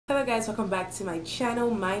Hello guys, welcome back to my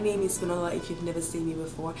channel. My name is Manola if you've never seen me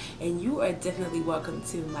before, and you are definitely welcome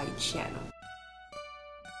to my channel.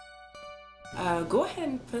 Go ahead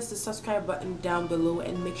and press the subscribe button down below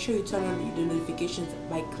and make sure you turn on the notifications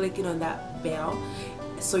by clicking on that bell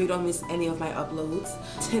so you don't miss any of my uploads.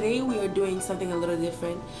 Today we are doing something a little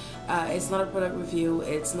different. It's not a product review,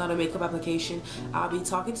 it's not a makeup application. I'll be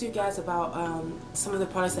talking to you guys about some of the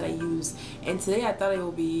products that I use, and today I thought it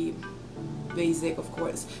would be basic, of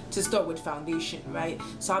course, to start with foundation, right?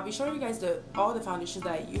 So I'll be showing you guys all the foundations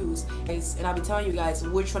that I use, and I'll be telling you guys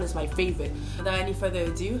which one is my favorite. Without any further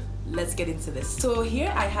ado, let's get into this. So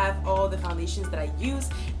here I have all the foundations that I use,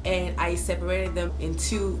 and I separated them in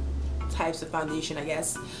two types of foundation, I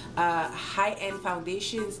guess. High-end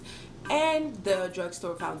foundations and the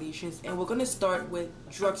drugstore foundations, and we're gonna start with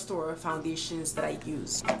drugstore foundations that I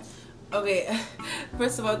use. Okay,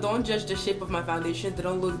 first of all, don't judge the shape of my foundations. They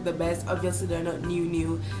don't look the best. Obviously, they're not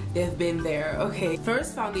new. They've been there. Okay,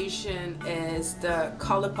 first foundation is the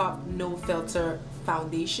ColourPop No Filter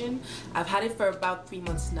foundation. I've had it for about 3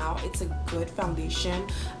 months now. It's a good foundation.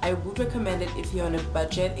 I would recommend it if you're on a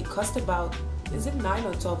budget. It costs about, is it $9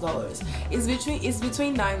 or $12? It's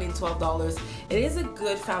between $9 and $12. It is a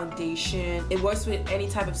good foundation. It works with any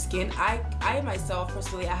type of skin. I myself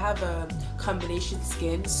personally, I have a combination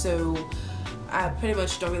skin, so I pretty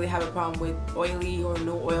much don't really have a problem with oily or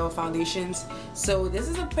no oil foundations. So this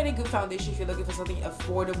is a pretty good foundation if you're looking for something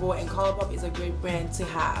affordable, and ColourPop is a great brand to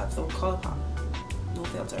have. So ColourPop No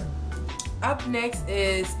Filter. Up next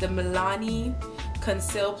is the Milani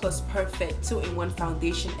Conceal Plus Perfect 2-in-1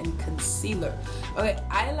 foundation and concealer. Okay,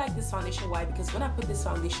 I like this foundation. Why? Because when I put this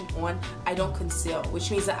foundation on, I don't conceal,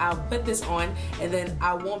 which means that I'll put this on and then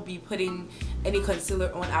I won't be putting any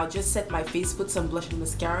concealer on. I'll just set my face, put some blush and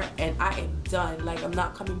mascara, and I am done. Like, I'm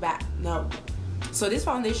not coming back. No. So this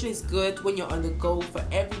foundation is good when you're on the go for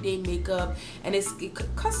everyday makeup, and it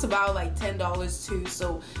costs about like $10 too.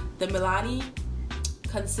 So the Milani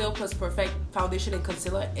Conceal Plus Perfect foundation and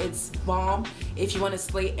concealer, it's bomb if you want to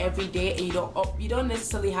slay every day and you don't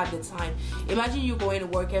necessarily have the time. Imagine you going to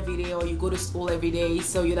work every day or you go to school every day,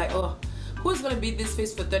 so you're like, oh, who's gonna beat this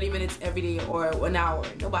face for 30 minutes every day or an hour?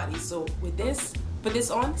 Nobody. So with this, put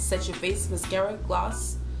this on, set your face, mascara,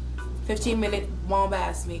 gloss, 15-minute bomb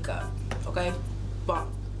ass makeup. Okay,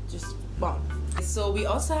 bomb, just bomb. So we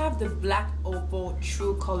also have the Black Opal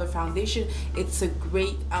True Color foundation. It's a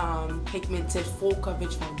great pigmented full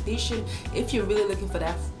coverage foundation if you're really looking for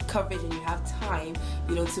that coverage and you have time,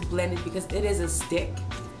 you know, to blend it, because it is a stick.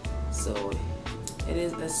 So it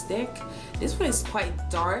is a stick. This one is quite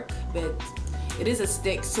dark, but it is a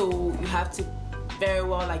stick, so you have to very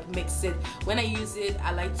well like mix it. When I use it,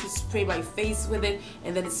 I like to spray my face with it,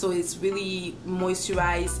 and then so it's really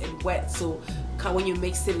moisturized and wet, so when you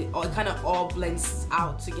mix it, it kind of all blends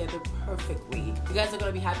out together perfectly. You guys are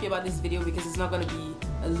gonna be happy about this video because it's not gonna be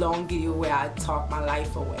a long video where I talk my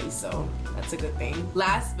life away, so that's a good thing.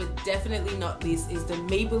 Last but definitely not least is the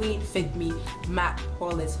Maybelline Fit Me Matte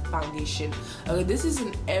Poreless foundation. Okay, this is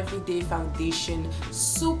an everyday foundation,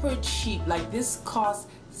 super cheap. Like, this costs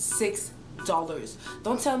 $6.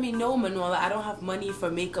 Don't tell me, no, Manola, I don't have money for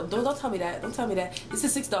makeup. Don't tell me that. Don't tell me that. This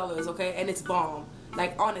is $6, okay, and it's bomb.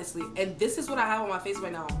 Like, honestly, and this is what I have on my face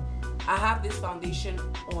right now. I have this foundation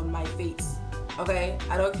on my face, okay?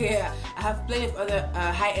 I don't care. I have plenty of other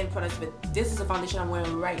high-end products, but this is the foundation I'm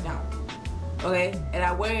wearing right now, okay? And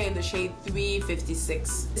I wear it in the shade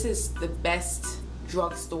 356. This is the best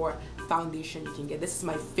drugstore foundation you can get. This is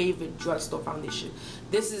my favorite drugstore foundation.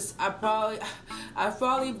 This is, I've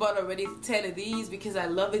probably bought already 10 of these because I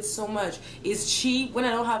love it so much. It's cheap. When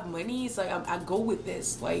I don't have money, it's like I go with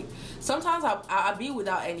this. Like, sometimes I'll be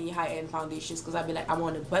without any high-end foundations because I'll be like, I'm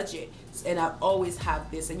on a budget, and I always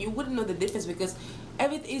have this, and you wouldn't know the difference because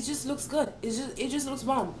everything, it just looks good. It just looks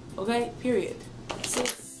bomb. Okay, period.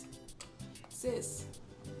 Sis,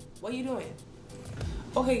 what are you doing?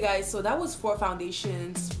 Okay guys, so that was 4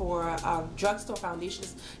 foundations for drugstore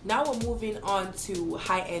foundations. Now we're moving on to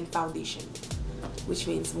high-end foundation, which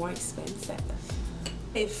means more expensive.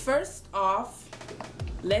 Okay, first off,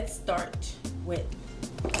 let's start with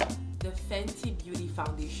the Fenty Beauty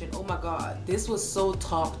foundation. Oh my god, this was so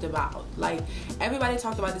talked about. Like, everybody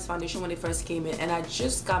talked about this foundation when it first came in, and I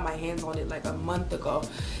just got my hands on it like a month ago,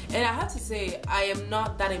 and I have to say I am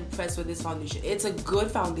not that impressed with this foundation. It's a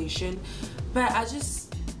good foundation, but I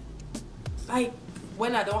just, like,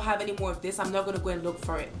 when I don't have any more of this, I'm not gonna go and look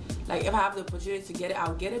for it. Like, if I have the opportunity to get it,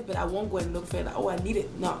 I'll get it, but I won't go and look for it like, oh, I need it.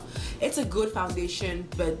 No, it's a good foundation,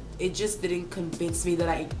 but it just didn't convince me that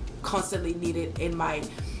I constantly need it in my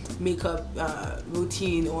makeup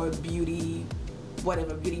routine or beauty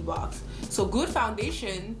whatever beauty box. So good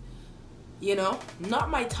foundation, you know, not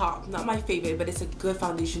my top, not my favorite, but it's a good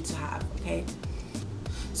foundation to have. Okay,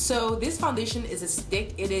 so this foundation is a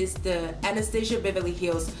stick. It is the Anastasia Beverly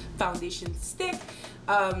Hills foundation stick.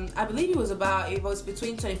 I believe it was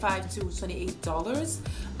between $25 to $28.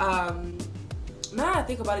 Now I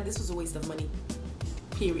think about it, this was a waste of money,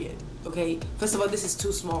 period. Okay, first of all, this is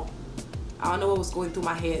too small. I don't know what was going through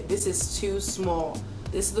my head. This is too small.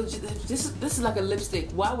 This is like a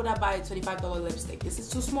lipstick. Why would I buy a $25 lipstick? This is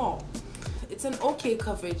too small. It's an okay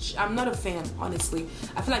coverage. I'm not a fan, honestly.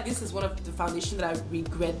 I feel like this is one of the foundations that I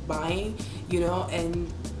regret buying, you know,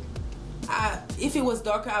 and if it was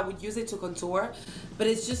darker, I would use it to contour, but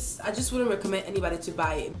I just wouldn't recommend anybody to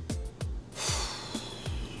buy it.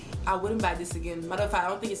 I wouldn't buy this again. Matter of fact, I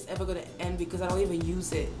don't think it's ever gonna end because I don't even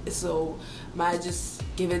use it. So might just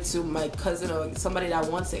give it to my cousin or somebody that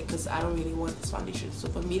wants it, because I don't really want this foundation. So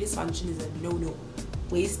for me, this foundation is a no-no.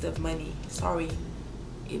 Waste of money. Sorry,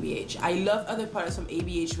 ABH. I love other products from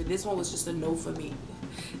ABH, but this one was just a no for me.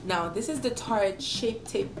 Now, this is the Tarte Shape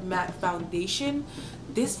Tape Matte Foundation.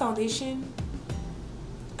 This foundation,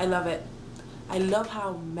 I love it. I love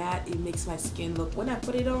how matte it makes my skin look. When I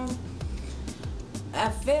put it on, I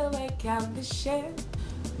feel like I'm the shit.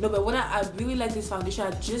 No, but when I really like this foundation.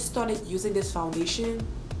 I just started using this foundation,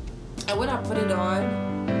 and when I put it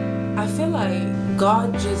on, I feel like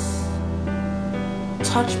God just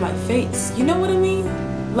touched my face. You know what I mean?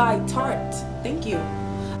 Like Tarte. Thank you.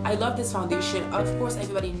 I love this foundation. Of course,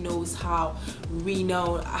 everybody knows how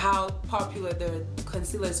renowned, how popular the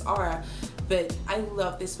concealers are, but I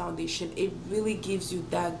love this foundation. It really gives you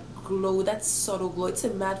that glow, that subtle glow. It's a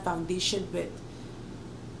matte foundation, but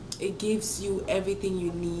it gives you everything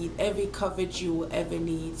you need, every coverage you will ever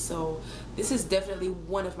need. So this is definitely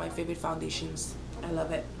one of my favorite foundations. I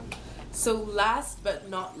love it. So last but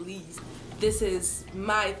not least, this is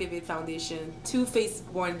my favorite foundation, Too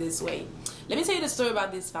Faced Born This Way. Let me tell you the story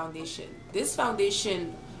about this foundation. This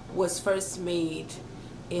foundation was first made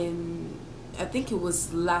in, I think it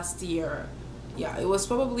was last year. Yeah, it was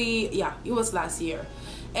last year.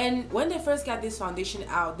 And when they first got this foundation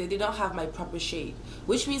out, they did not have my proper shade,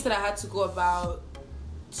 which means that I had to go about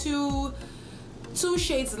two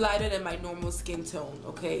shades lighter than my normal skin tone,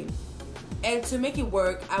 okay? And to make it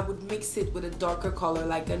work, I would mix it with a darker color,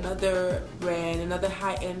 like another brand, another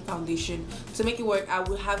high-end foundation. To make it work, I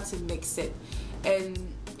would have to mix it. And,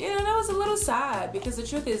 you know, that was a little sad, because the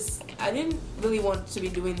truth is, I didn't really want to be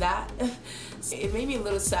doing that. So it made me a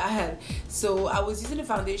little sad. So I was using the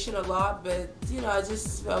foundation a lot, but, you know, I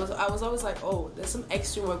was always like, oh, there's some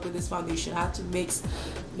extra work with this foundation. I have to mix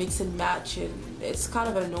and match, and it's kind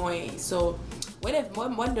of annoying. So when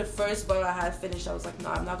the first bottle I had finished, I was like, no,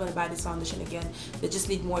 I'm not gonna buy this foundation again. They just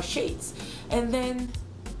need more shades. And then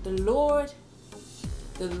the Lord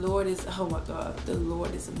is, oh my God, the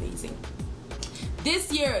Lord is amazing.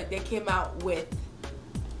 This year they came out with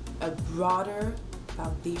a broader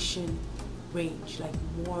foundation range, like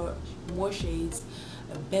more shades,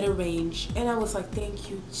 a better range, and I was like, thank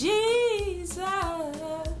you, Jesus.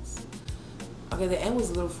 Okay, the end was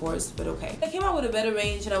a little forced, but okay. They came out with a better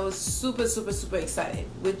range, and I was super excited,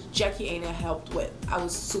 which Jackie Aina helped with. I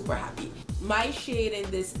was super happy. My shade in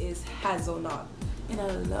this is Hazelnut,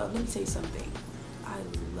 and let me tell you something, I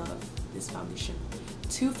love this foundation.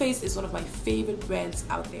 Too Faced is one of my favorite brands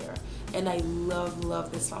out there, and I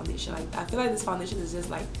love this foundation. Like, I feel like this foundation is just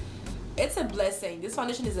like, it's a blessing. This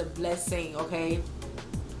foundation is a blessing, okay?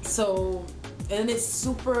 So, and it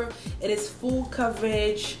is full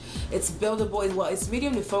coverage, it's buildable as well. It's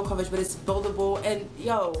medium to full coverage, but it's buildable, and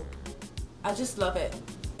yo, I just love it.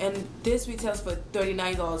 And this retails for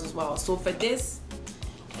 $39 as well. So for this,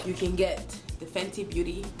 you can get the Fenty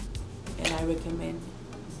Beauty, and I recommend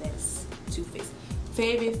this Too Faced.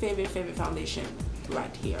 Favorite foundation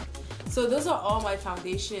right here. So those are all my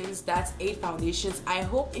foundations. That's 8 foundations. I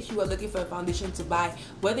hope if you were looking for a foundation to buy,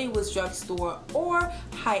 whether it was drugstore or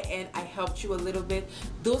high-end, I helped you a little bit.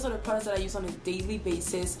 Those are the products that I use on a daily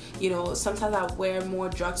basis. You know, sometimes I wear more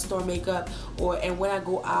drugstore makeup, and when I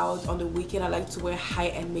go out on the weekend, I like to wear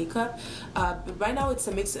high-end makeup. But right now it's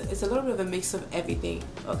a little bit of a mix of everything,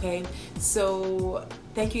 okay? So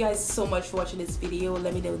thank you guys so much for watching this video.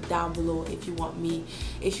 Let me know down below if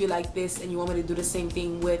you like this and you want me to do the same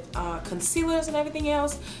thing with concealers and everything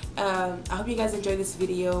else. I hope you guys enjoyed this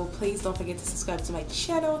video. Please don't forget to subscribe to my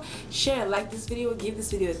channel, share and like this video, give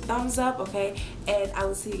this video a thumbs up, okay? And I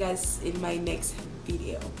will see you guys in my next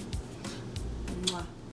video.